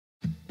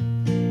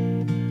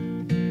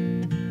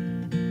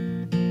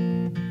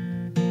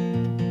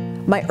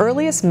My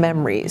earliest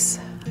memories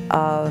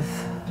of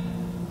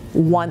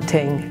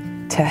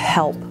wanting to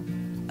help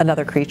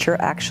another creature,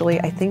 actually,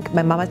 I think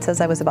my mama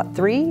says I was about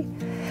 3.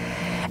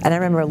 And I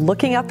remember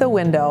looking out the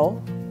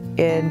window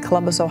in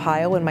Columbus,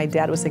 Ohio, when my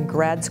dad was in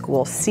grad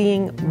school,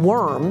 seeing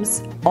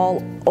worms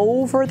all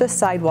over the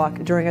sidewalk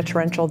during a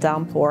torrential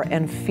downpour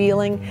and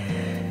feeling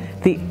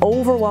the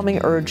overwhelming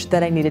urge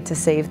that I needed to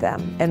save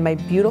them. And my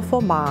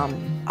beautiful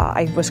mom,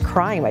 I was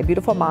crying. My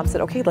beautiful mom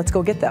said, okay, let's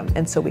go get them.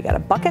 And so we got a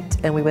bucket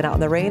and we went out in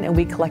the rain and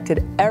we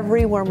collected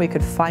every worm we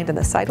could find on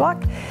the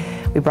sidewalk.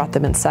 We brought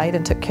them inside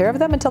and took care of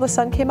them until the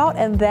sun came out,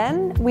 and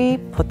then we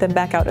put them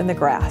back out in the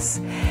grass.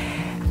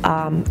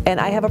 And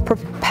I have a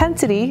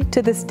propensity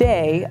to this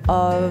day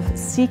of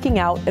seeking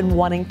out and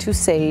wanting to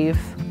save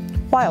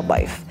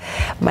wildlife.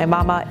 My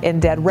mama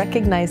and dad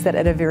recognized that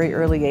at a very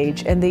early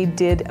age, and they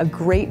did a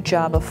great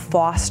job of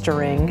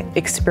fostering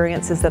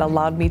experiences that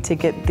allowed me to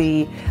get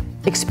the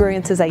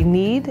experiences I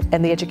need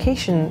and the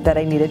education that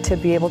I needed to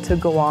be able to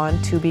go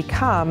on to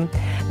become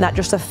not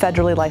just a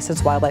federally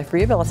licensed wildlife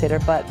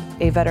rehabilitator, but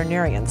a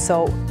veterinarian.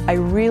 So I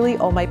really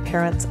owe my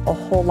parents a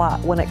whole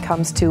lot when it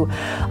comes to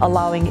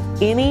allowing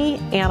any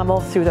animal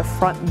through the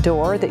front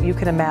door that you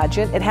can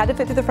imagine. It had to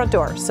fit through the front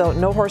door, so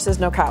no horses,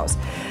 no cows.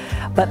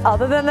 But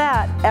other than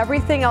that,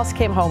 everything else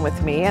came home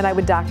with me, and I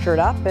would doctor it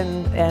up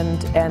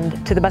and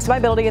to the best of my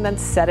ability and then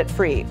set it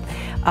free.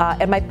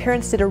 And my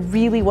parents did a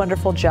really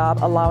wonderful job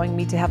allowing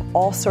me to have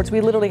all sorts. We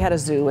literally had a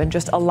zoo, and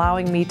just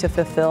allowing me to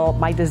fulfill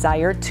my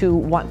desire to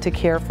want to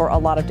care for a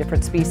lot of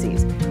different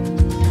species.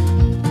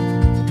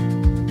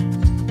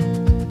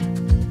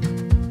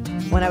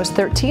 When I was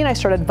 13, I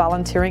started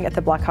volunteering at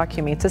the Black Hawk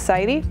Humane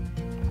Society.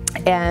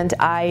 And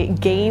I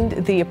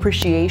gained the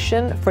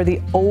appreciation for the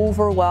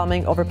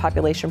overwhelming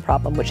overpopulation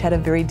problem, which had a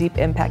very deep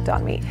impact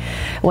on me.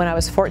 When I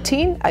was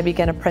 14, I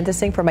began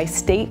apprenticing for my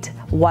state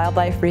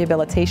wildlife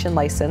rehabilitation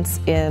license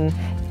in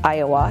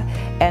Iowa,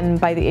 and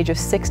by the age of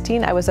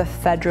 16, I was a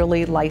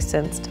federally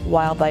licensed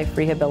wildlife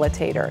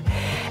rehabilitator.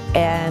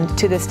 And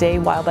to this day,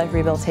 wildlife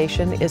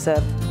rehabilitation is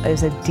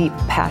a deep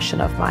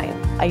passion of mine.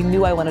 I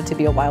knew I wanted to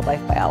be a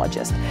wildlife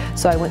biologist,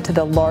 so I went to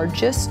the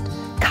largest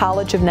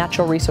College of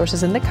Natural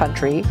Resources in the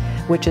country,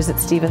 which is at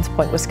Stevens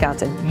Point,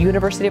 Wisconsin,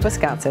 University of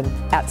Wisconsin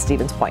at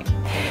Stevens Point.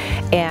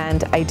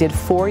 And I did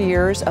 4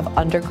 years of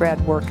undergrad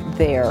work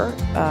there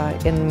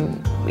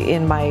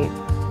in my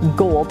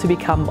goal to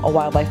become a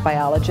wildlife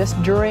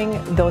biologist.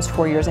 During those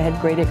 4 years, I had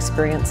great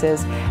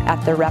experiences at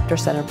the Raptor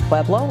Center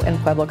Pueblo in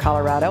Pueblo,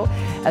 Colorado,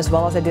 as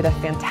well as I did a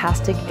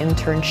fantastic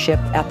internship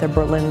at the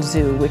Berlin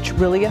Zoo, which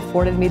really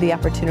afforded me the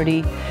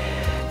opportunity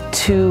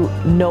to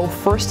know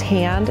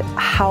firsthand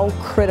how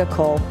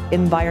critical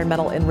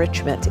environmental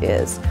enrichment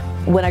is.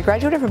 When I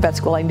graduated from vet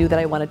school, I knew that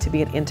I wanted to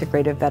be an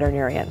integrative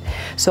veterinarian.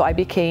 So I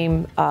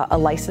became a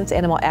licensed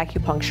animal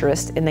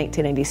acupuncturist in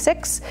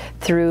 1996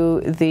 through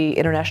the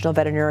International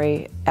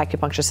Veterinary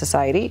Acupuncture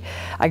Society.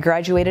 I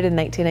graduated in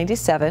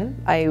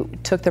 1997. I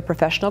took the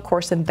professional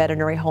course in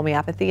veterinary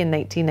homeopathy in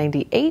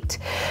 1998,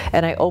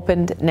 and I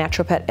opened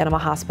Natural Pet Animal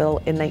Hospital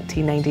in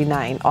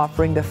 1999,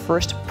 offering the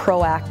first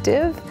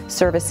proactive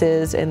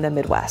services in the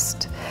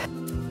Midwest.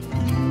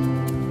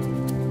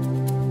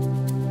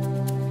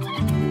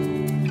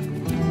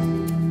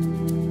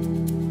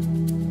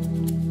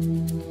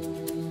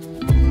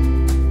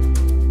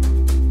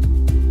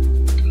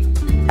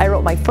 I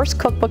wrote my first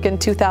cookbook in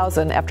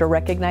 2000 after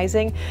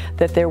recognizing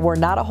that there were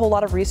not a whole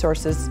lot of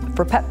resources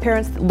for pet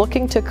parents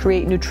looking to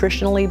create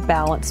nutritionally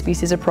balanced,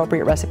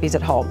 species-appropriate recipes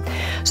at home.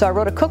 So I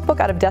wrote a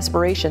cookbook out of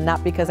desperation,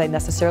 not because I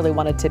necessarily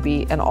wanted to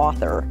be an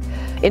author.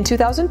 In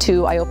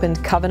 2002, I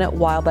opened Covenant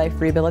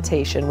Wildlife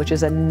Rehabilitation, which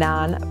is a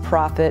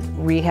non-profit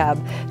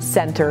rehab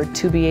center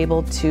to be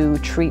able to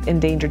treat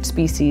endangered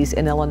species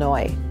in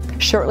Illinois.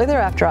 Shortly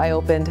thereafter, I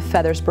opened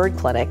Feathers Bird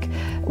Clinic,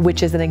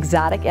 which is an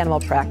exotic animal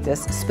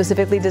practice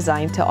specifically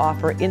designed to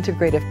offer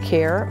integrative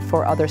care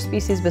for other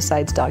species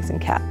besides dogs and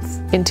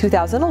cats. In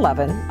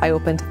 2011, I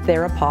opened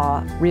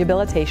Therapaw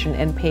Rehabilitation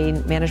and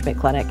Pain Management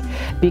Clinic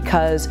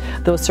because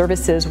those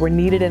services were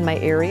needed in my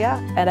area,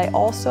 and I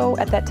also,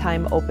 at that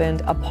time,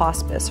 opened a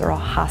hospice or a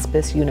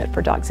hospice unit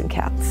for dogs and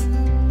cats.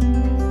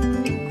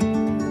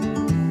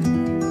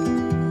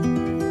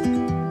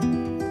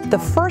 The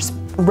first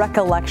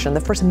recollection,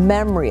 the first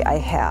memory I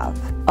have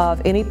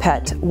of any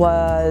pet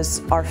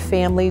was our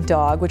family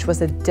dog, which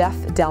was a deaf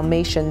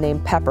Dalmatian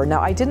named Pepper.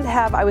 Now, I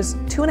was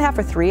 2.5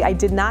 or 3. I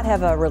did not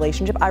have a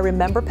relationship. I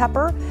remember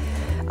Pepper.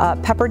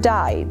 Pepper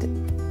died.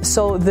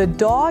 So the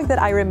dog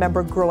that I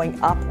remember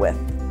growing up with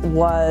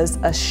was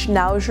a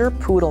Schnauzer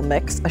Poodle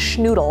mix, a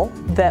schnoodle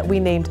that we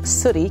named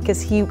Sooty because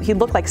he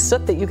looked like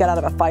soot that you got out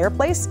of a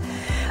fireplace.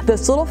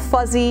 This little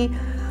fuzzy,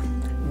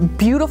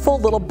 beautiful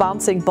little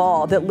bouncing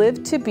ball that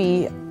lived to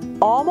be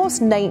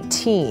almost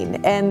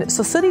 19. And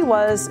so Sooty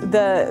was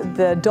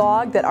the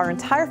dog that our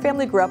entire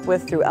family grew up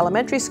with through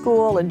elementary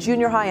school and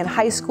junior high and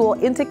high school,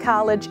 into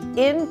college,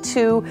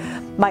 into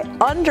my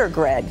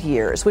undergrad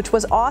years, which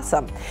was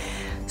awesome.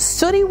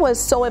 Sooty was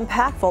so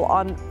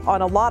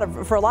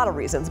impactful for a lot of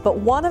reasons, but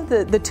one of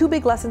the two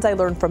big lessons I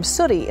learned from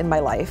Sooty in my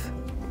life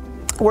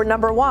where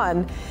number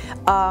one,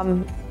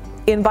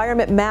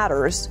 environment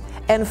matters,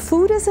 and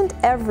food isn't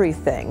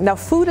everything. Now,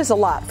 food is a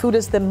lot. Food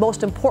is the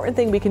most important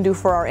thing we can do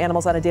for our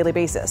animals on a daily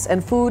basis,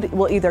 and food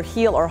will either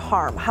heal or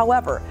harm.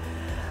 However,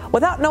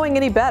 without knowing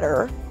any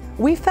better,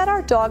 we fed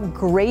our dog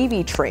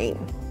Gravy Train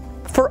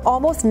for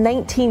almost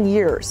 19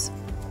 years.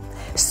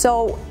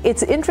 So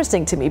it's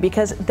interesting to me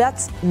because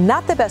that's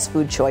not the best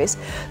food choice.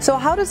 So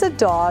how does a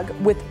dog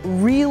with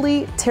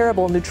really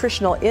terrible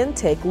nutritional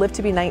intake live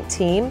to be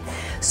 19?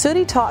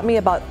 Sooty taught me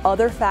about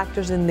other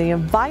factors in the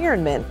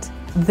environment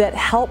that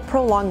help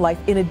prolong life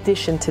in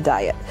addition to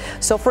diet.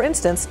 So for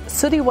instance,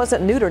 Sooty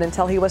wasn't neutered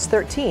until he was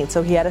 13,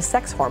 so he had his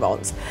sex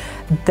hormones.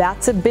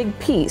 That's a big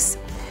piece.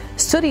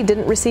 Sooty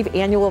didn't receive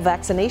annual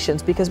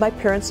vaccinations because my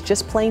parents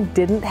just plain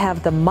didn't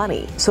have the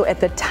money. So at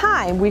the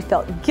time, we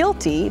felt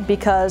guilty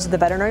because the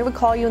veterinarian would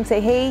call you and say,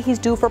 hey, he's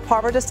due for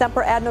parvo,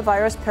 distemper,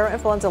 adenovirus,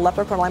 parainfluenza,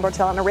 leprechaun, Lyme,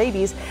 Bartonella, and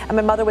rabies. And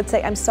my mother would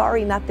say, I'm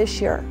sorry, not this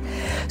year.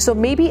 So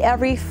maybe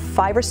every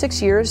 5 or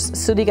 6 years,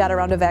 Sooty got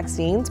around to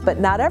vaccines, but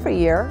not every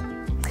year.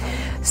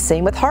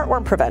 Same with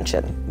heartworm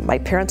prevention. My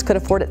parents could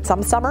afford it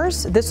some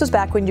summers. This was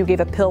back when you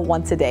gave a pill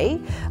once a day.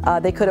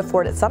 They could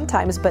afford it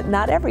sometimes, but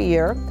not every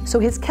year. So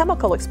his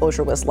chemical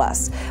exposure was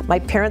less. My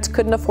parents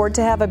couldn't afford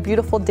to have a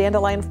beautiful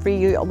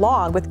dandelion-free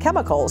lawn with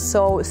chemicals,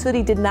 so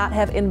Sooty did not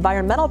have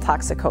environmental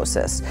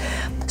toxicosis.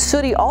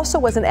 Sooty also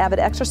was an avid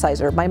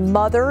exerciser. My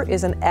mother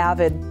is an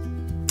avid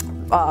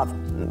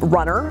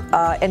runner,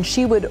 and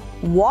she would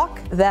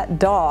walk that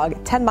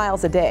dog 10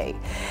 miles a day.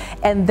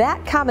 And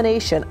that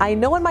combination, I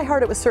know in my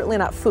heart it was certainly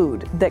not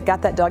food that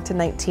got that dog to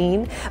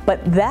 19, but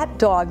that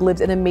dog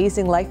lived an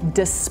amazing life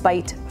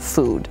despite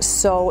food.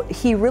 So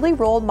he really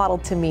role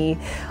modeled to me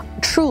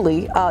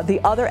truly the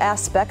other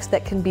aspects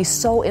that can be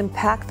so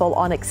impactful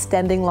on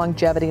extending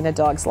longevity in a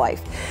dog's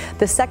life.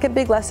 The second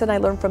big lesson I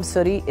learned from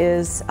Sooty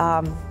is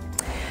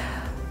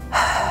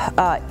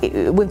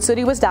when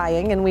Sooty was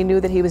dying and we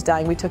knew that he was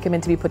dying, we took him in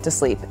to be put to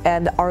sleep.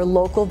 And our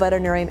local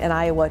veterinarian in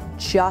Iowa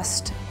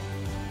just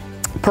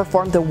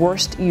performed the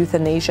worst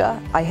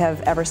euthanasia I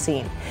have ever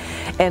seen.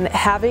 And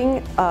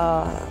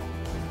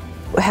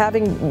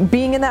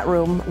being in that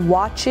room,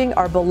 watching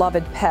our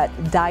beloved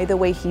pet die the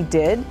way he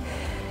did,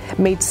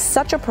 made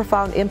such a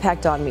profound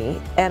impact on me.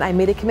 And I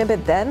made a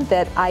commitment then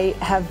that I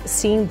have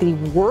seen the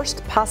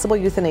worst possible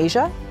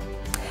euthanasia,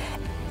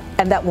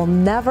 and that will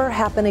never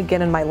happen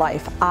again in my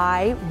life.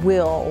 I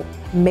will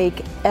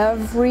make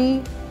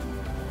every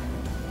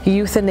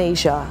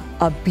euthanasia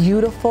a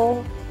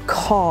beautiful,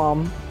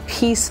 calm,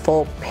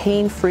 peaceful,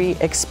 pain-free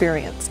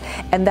experience.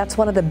 And that's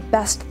one of the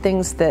best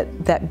things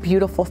that that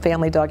beautiful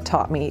family dog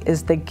taught me,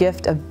 is the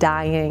gift of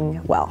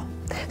dying well.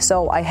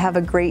 So I have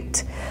a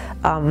great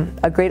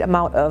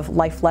amount of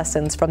life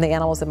lessons from the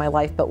animals in my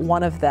life, but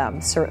one of them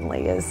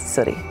certainly is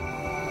Sooty.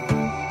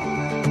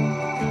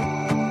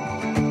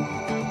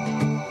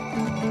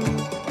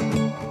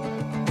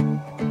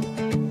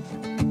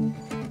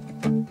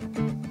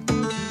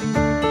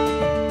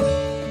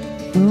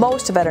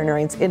 Most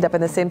veterinarians end up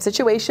in the same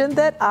situation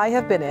that I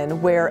have been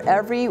in, where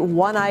every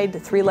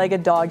one-eyed,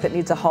 three-legged dog that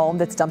needs a home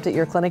that's dumped at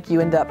your clinic,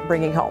 you end up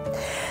bringing home.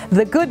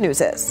 The good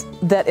news is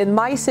that in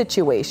my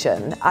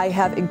situation, I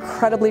have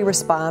incredibly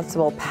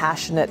responsible,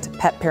 passionate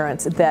pet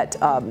parents that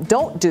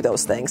don't do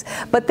those things,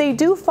 but they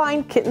do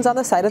find kittens on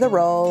the side of the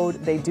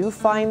road. They do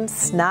find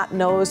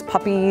snot-nosed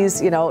puppies,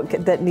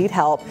 that need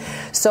help.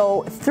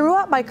 So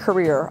throughout my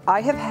career,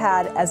 I have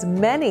had as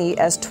many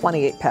as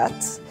 28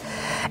 pets.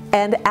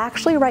 And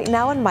actually right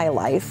now in my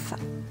life,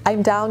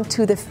 I'm down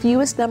to the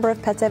fewest number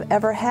of pets I've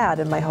ever had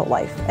in my whole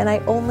life, and I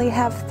only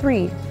have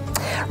 3.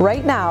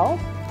 Right now,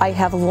 I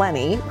have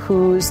Lenny,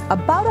 who's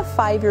about a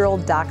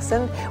 5-year-old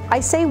dachshund. I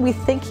say we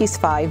think he's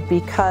 5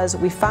 because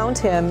we found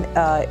him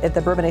at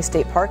the Bourbonnais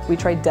State Park. We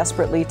tried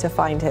desperately to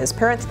find his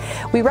parents.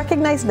 We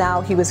recognize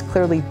now he was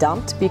clearly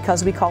dumped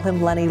because we call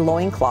him Lenny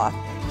Loincloth.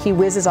 He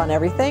whizzes on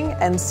everything,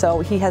 and so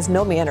he has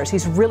no manners.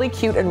 He's really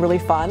cute and really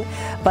fun,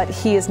 but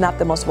he is not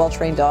the most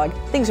well-trained dog.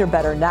 Things are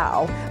better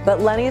now, but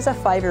Lenny is a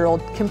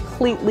 5-year-old,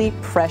 completely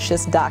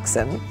precious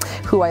dachshund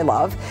who I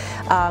love.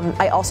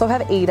 I also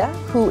have Ada,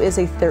 who is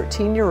a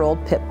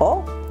 13-year-old pit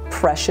bull.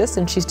 Precious,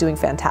 and she's doing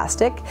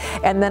fantastic.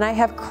 And then I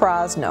have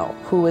Krosno,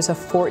 who is a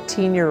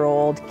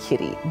 14-year-old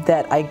kitty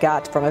that I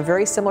got from a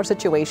very similar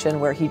situation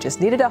where he just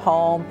needed a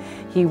home.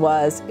 He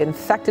was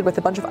infected with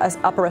a bunch of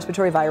upper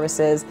respiratory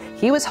viruses.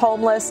 He was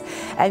homeless,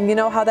 and you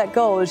know how that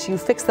goes. You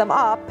fix them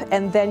up,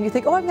 and then you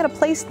think, oh, I'm going to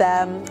place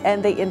them,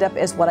 and they end up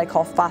as what I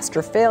call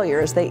foster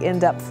failures. They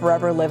end up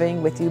forever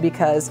living with you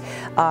because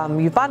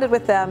you've bonded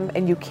with them,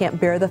 and you can't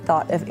bear the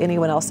thought of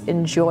anyone else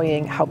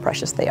enjoying how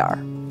precious they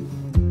are.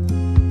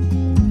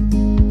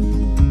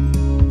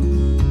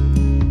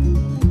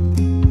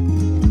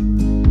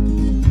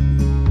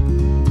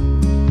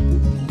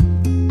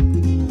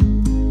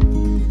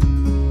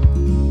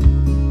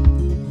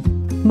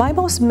 My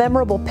most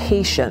memorable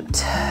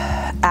patient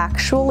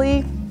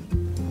actually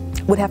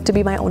would have to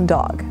be my own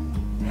dog.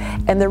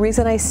 And the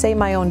reason I say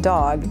my own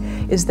dog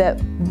is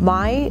that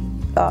my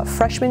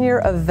freshman year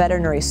of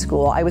veterinary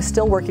school. I was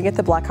still working at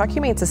the Black Hawk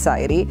Humane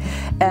Society,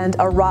 and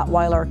a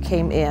Rottweiler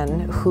came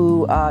in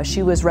who,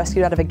 she was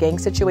rescued out of a gang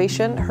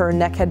situation. Her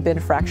neck had been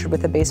fractured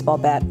with a baseball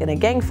bat in a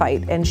gang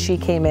fight, and she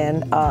came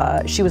in,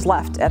 she was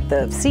left at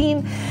the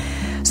scene.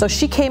 So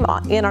she came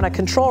in on a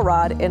control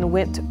rod and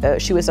went,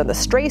 she was on the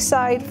stray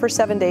side for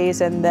 7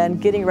 days and then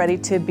getting ready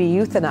to be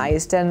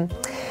euthanized. And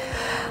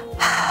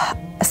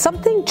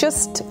something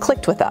just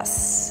clicked with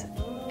us.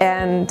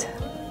 And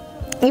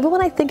even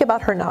when I think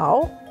about her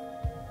now,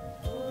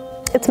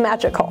 it's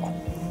magical.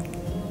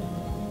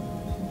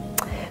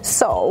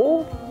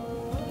 So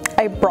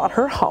I brought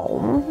her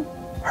home.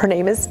 Her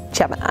name is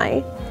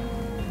Gemini.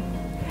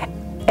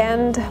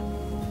 And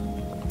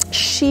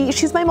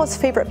she's my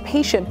most favorite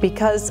patient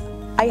because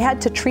I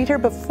had to treat her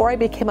before I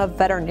became a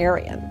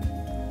veterinarian,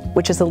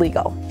 which is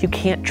illegal. You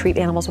can't treat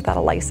animals without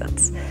a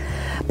license.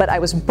 But I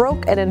was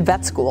broke and in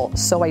vet school,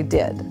 so I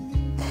did.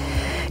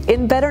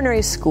 In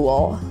veterinary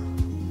school,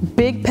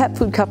 big pet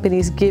food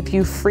companies give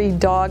you free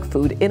dog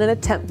food in an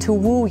attempt to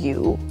woo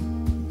you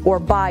or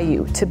buy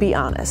you, to be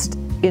honest,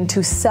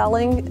 into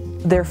selling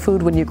their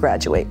food when you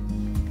graduate.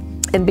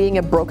 And being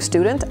a broke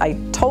student, I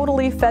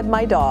totally fed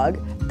my dog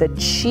the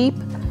cheap,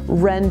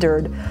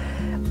 rendered,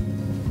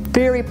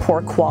 very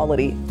poor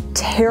quality,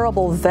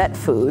 terrible vet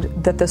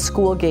food that the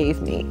school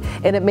gave me.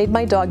 And it made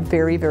my dog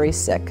very, very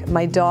sick.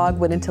 My dog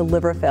went into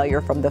liver failure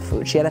from the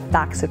food. She had a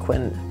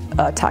Thaxaquin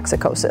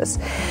toxicosis.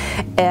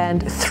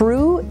 And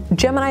through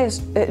Gemini,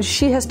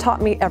 she has taught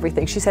me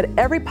everything. She said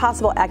every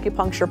possible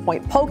acupuncture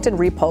point, poked and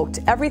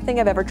repoked, everything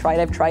I've ever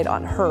tried, I've tried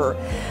on her.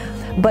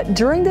 But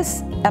during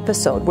this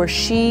episode where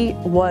she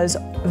was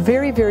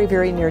very, very,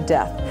 very near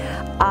death,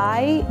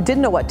 I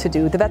didn't know what to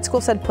do. The vet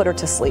school said put her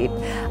to sleep.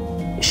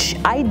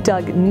 I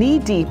dug knee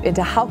deep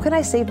into how can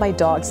I save my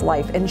dog's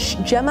life, and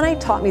Gemini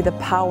taught me the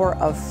power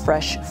of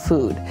fresh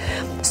food.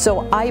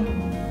 So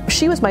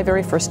she was my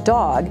very first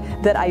dog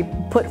that I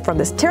put from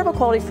this terrible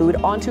quality food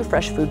onto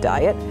fresh food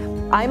diet.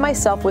 I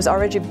myself was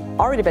already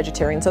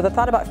vegetarian, so the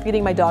thought about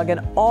feeding my dog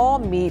an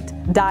all-meat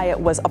diet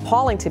was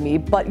appalling to me.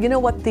 But you know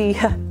what the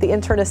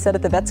internist said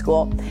at the vet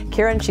school?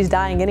 Karen, she's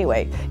dying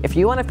anyway. If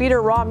you want to feed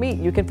her raw meat,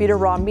 you can feed her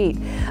raw meat.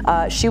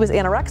 She was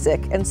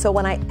anorexic, and so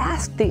when I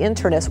asked the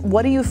internist,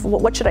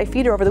 what should I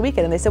feed her over the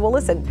weekend? And they said, well,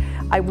 listen,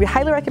 we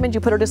highly recommend you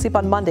put her to sleep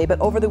on Monday,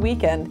 but over the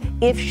weekend,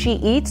 if she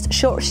eats,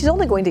 she's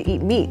only going to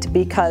eat meat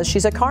because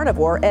she's a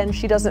carnivore and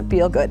she doesn't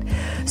feel good.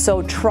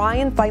 So try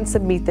and find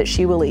some meat that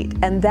she will eat.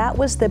 And that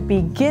was the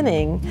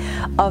beginning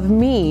of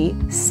me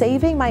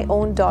saving my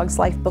own dog's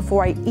life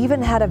before I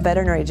even had a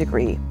veterinary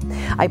degree.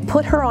 I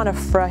put her on a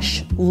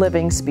fresh,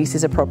 living,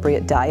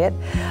 species-appropriate diet.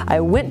 I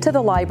went to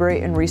the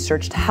library and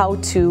researched how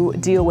to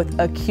deal with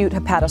acute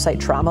hepatocyte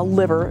trauma,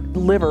 liver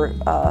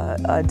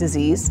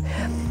disease.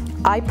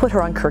 I put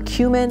her on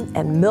curcumin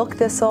and milk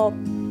thistle.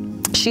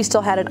 She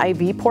still had an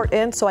IV port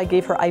in, so I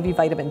gave her IV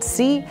vitamin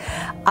C.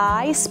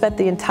 I spent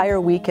the entire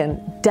weekend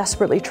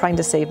desperately trying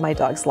to save my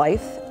dog's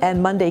life,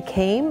 and Monday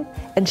came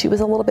and she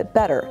was a little bit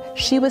better.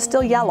 She was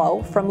still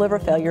yellow from liver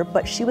failure,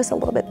 but she was a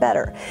little bit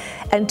better.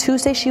 And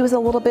Tuesday she was a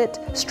little bit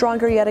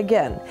stronger yet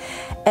again.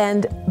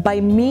 And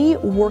by me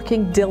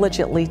working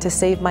diligently to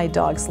save my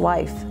dog's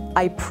life,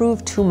 I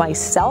proved to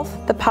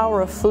myself the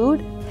power of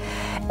food,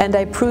 and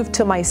I proved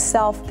to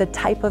myself the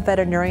type of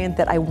veterinarian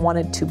that I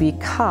wanted to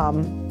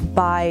become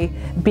by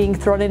being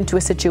thrown into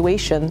a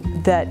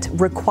situation that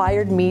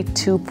required me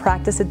to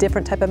practice a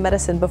different type of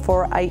medicine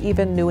before I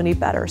even knew any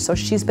better. So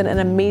she's been an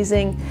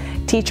amazing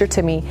teacher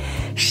to me.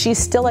 She's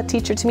still a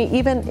teacher to me.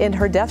 Even in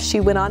her death, she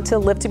went on to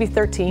live to be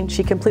 13.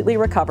 She completely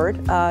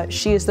recovered.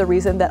 She is the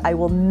reason that I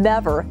will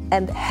never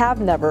and have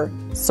never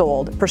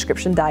sold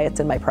prescription diets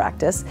in my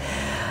practice.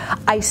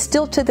 I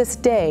still to this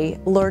day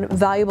learn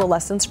valuable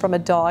lessons from a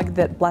dog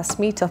that blessed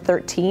me till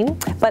 13,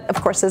 but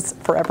of course is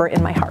forever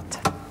in my heart.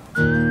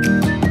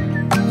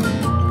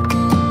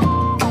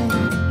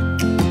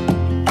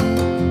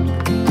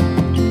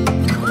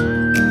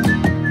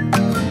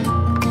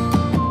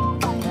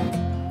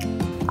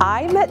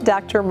 I met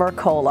Dr.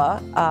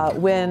 Mercola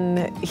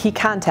when he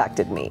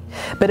contacted me,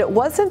 but it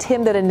wasn't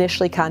him that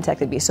initially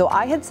contacted me. So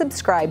I had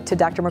subscribed to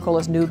Dr.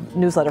 Mercola's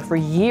newsletter for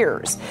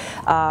years.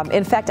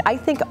 In fact, I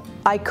think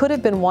I could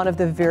have been one of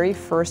the very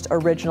first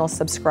original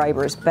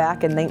subscribers.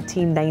 Back in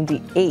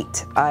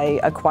 1998,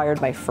 I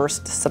acquired my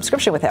first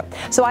subscription with him.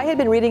 So I had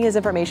been reading his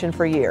information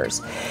for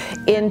years.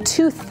 In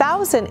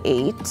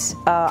 2008,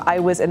 I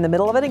was in the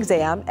middle of an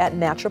exam at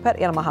Natural Pet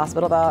Animal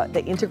Hospital,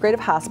 the integrative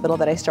hospital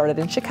that I started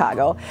in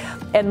Chicago.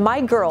 And my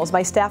girls,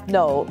 my staff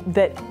know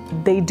that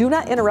they do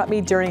not interrupt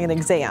me during an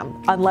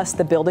exam unless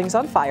the building's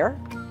on fire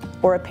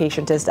or a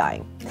patient is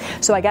dying.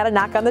 So I got a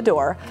knock on the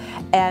door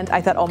and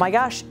I thought, oh my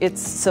gosh,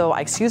 so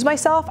I excused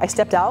myself, I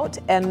stepped out,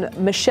 and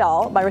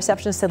Michelle, my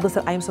receptionist, said,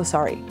 listen, I am so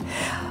sorry,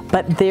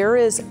 but there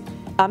is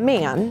a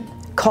man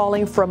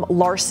calling from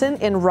Larson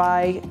and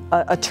Rye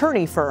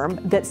attorney firm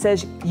that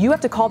says you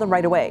have to call them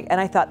right away. And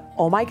I thought,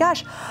 oh my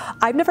gosh,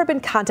 I've never been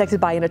contacted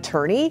by an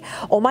attorney.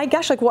 Oh my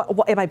gosh, like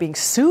what am I being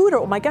sued? Or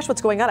oh my gosh,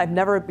 what's going on? I've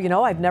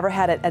never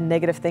had a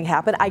negative thing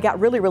happen. I got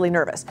really, really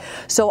nervous.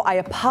 So I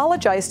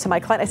apologized to my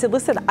client. I said,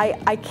 listen,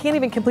 I can't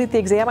even complete the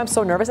exam. I'm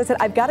so nervous. I said,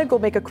 I've got to go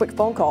make a quick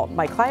phone call.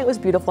 My client was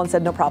beautiful and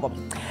said, no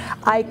problem.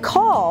 I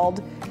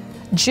called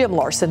Jim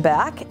Larson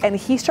back, and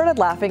he started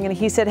laughing, and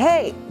he said,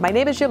 hey, my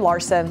name is Jim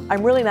Larson.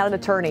 I'm really not an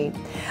attorney,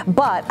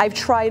 but I've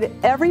tried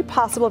every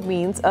possible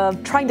means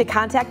of trying to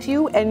contact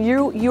you, and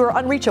you are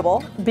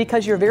unreachable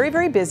because you're very,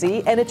 very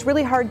busy, and it's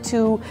really hard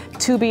to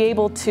be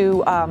able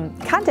to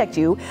contact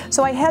you.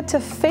 So I had to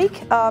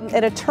fake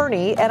an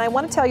attorney, and I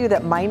want to tell you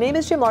that my name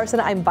is Jim Larson.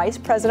 I'm vice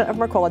president of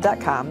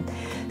Mercola.com.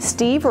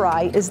 Steve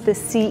Rye is the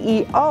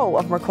CEO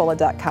of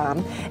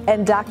Mercola.com,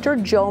 and Dr.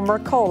 Joe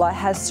Mercola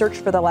has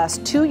searched for the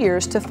last 2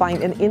 years to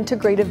find an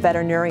integrative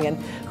veterinarian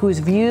whose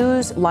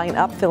views line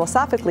up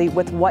philosophically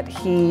with what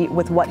he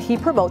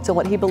promotes and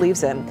what he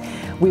believes in.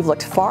 We've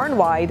looked far and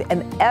wide,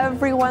 and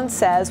everyone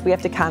says we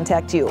have to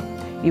contact you.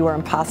 You are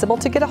impossible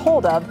to get a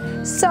hold of,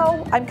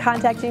 so I'm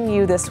contacting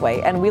you this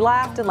way. And we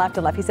laughed and laughed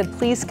and laughed. He said,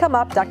 please come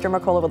up. Dr.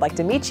 Mercola would like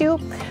to meet you.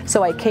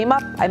 So I came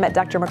up, I met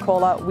Dr.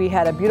 Mercola. We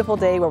had a beautiful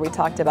day where we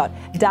talked about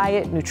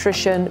diet,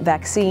 nutrition,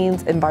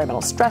 vaccines,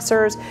 environmental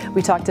stressors.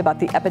 We talked about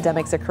the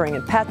epidemics occurring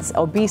in pets,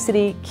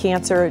 obesity,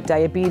 cancer,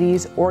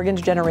 diabetes, organ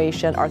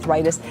degeneration,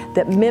 arthritis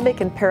that mimic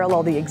and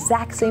parallel the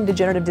exact same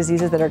degenerative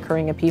diseases that are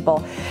occurring in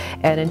people.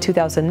 And in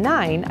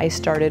 2009, I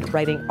started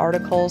writing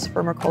articles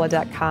for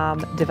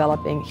Mercola.com,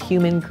 developing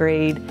human-grade,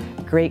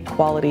 great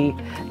quality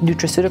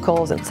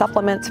nutraceuticals and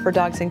supplements for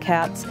dogs and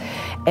cats,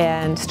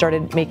 and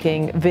started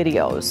making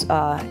videos.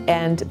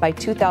 And by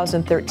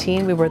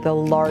 2013, we were the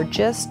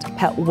largest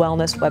pet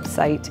wellness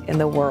website in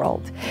the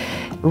world.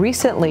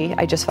 Recently,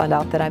 I just found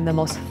out that I'm the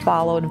most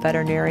followed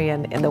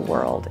veterinarian in the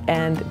world,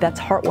 and that's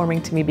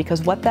heartwarming to me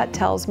because what that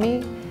tells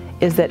me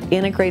is that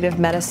integrative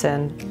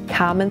medicine,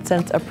 common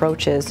sense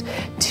approaches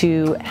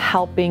to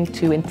helping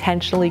to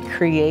intentionally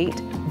create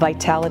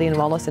vitality and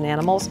wellness in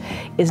animals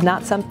is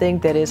not something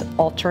that is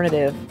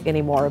alternative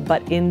anymore,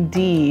 but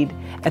indeed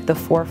at the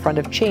forefront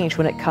of change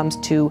when it comes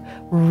to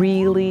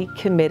really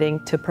committing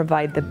to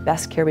provide the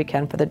best care we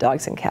can for the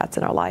dogs and cats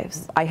in our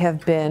lives. I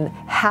have been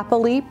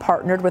happily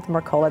partnered with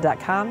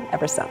Mercola.com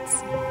ever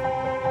since.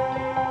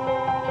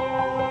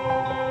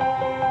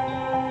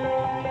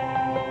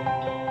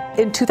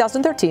 In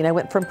 2013, I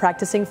went from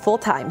practicing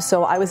full-time,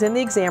 so I was in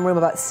the exam room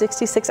about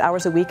 66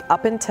 hours a week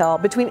up until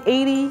between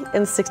 80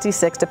 and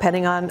 66,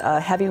 depending on a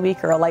heavy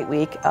week or a light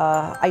week.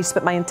 I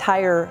spent my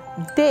entire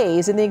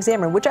days in the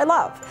exam room, which I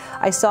love.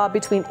 I saw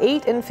between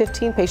 8 and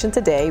 15 patients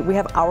a day. We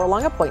have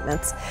hour-long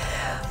appointments.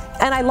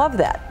 And I love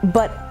that,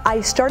 but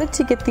I started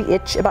to get the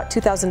itch about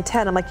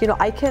 2010. I'm like,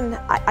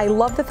 I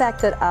love the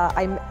fact that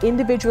I'm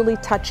individually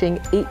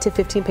touching 8 to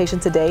 15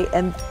 patients a day,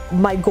 and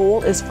my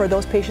goal is for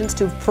those patients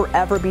to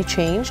forever be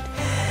changed.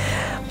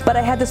 But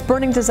I had this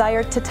burning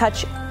desire to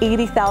touch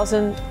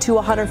 80,000 to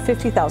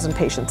 150,000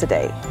 patients a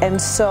day.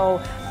 And so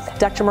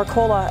Dr.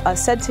 Mercola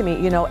said to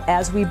me,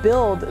 as we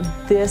build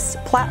this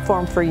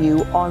platform for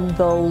you on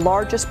the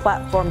largest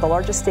platform, the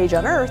largest stage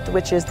on earth,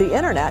 which is the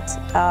internet,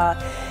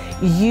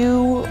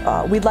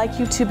 we'd like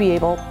you to be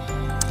able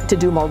to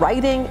do more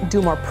writing,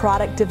 do more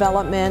product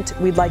development.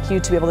 We'd like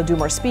you to be able to do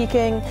more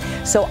speaking.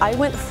 So I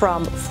went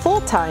from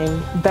full-time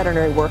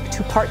veterinary work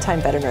to part-time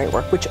veterinary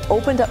work, which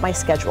opened up my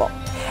schedule.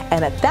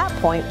 And at that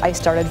point, I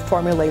started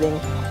formulating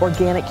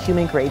organic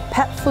human-grade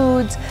pet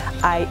foods.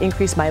 I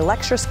increased my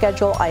lecture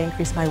schedule. I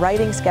increased my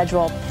writing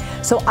schedule.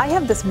 So I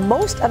have this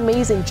most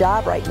amazing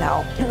job right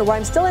now where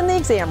I'm still in the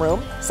exam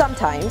room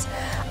sometimes,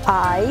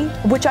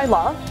 which I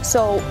love.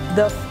 So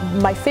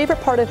my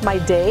favorite part of my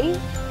day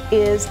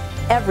is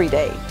every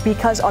day,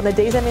 because on the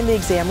days I'm in the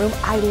exam room,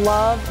 I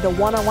love the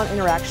one-on-one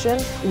interaction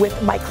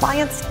with my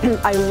clients.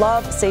 I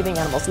love saving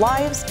animals'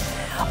 lives.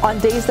 On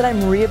days that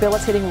I'm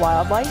rehabilitating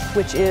wildlife,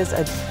 which is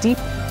a deep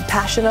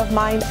passion of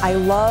mine, I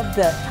love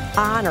the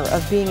honor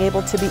of being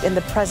able to be in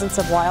the presence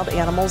of wild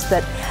animals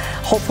that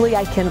hopefully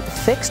I can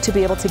fix to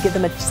be able to give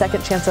them a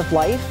second chance of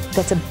life.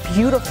 That's a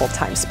beautiful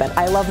time spent.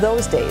 I love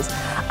those days.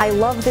 I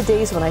love the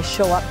days when I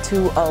show up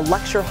to a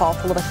lecture hall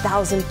full of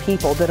 1,000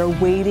 people that are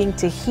waiting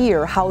to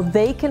hear how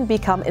they can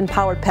become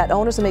empowered pet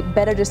owners and make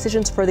better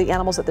decisions for the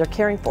animals that they're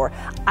caring for.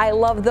 I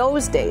love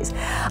those days.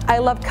 I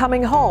love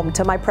coming home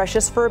to my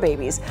precious fur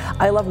babies.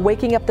 I love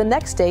waking up the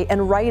next day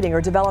and writing or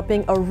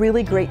developing a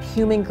really great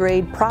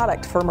human-grade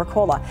product for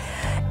Mercola.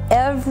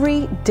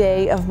 Every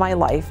day of my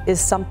life is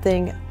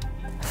something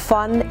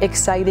fun,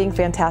 exciting,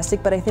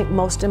 fantastic, but I think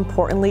most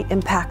importantly,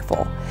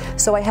 impactful.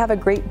 So I have a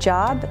great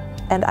job,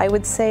 and I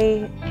would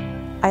say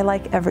I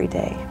like every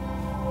day.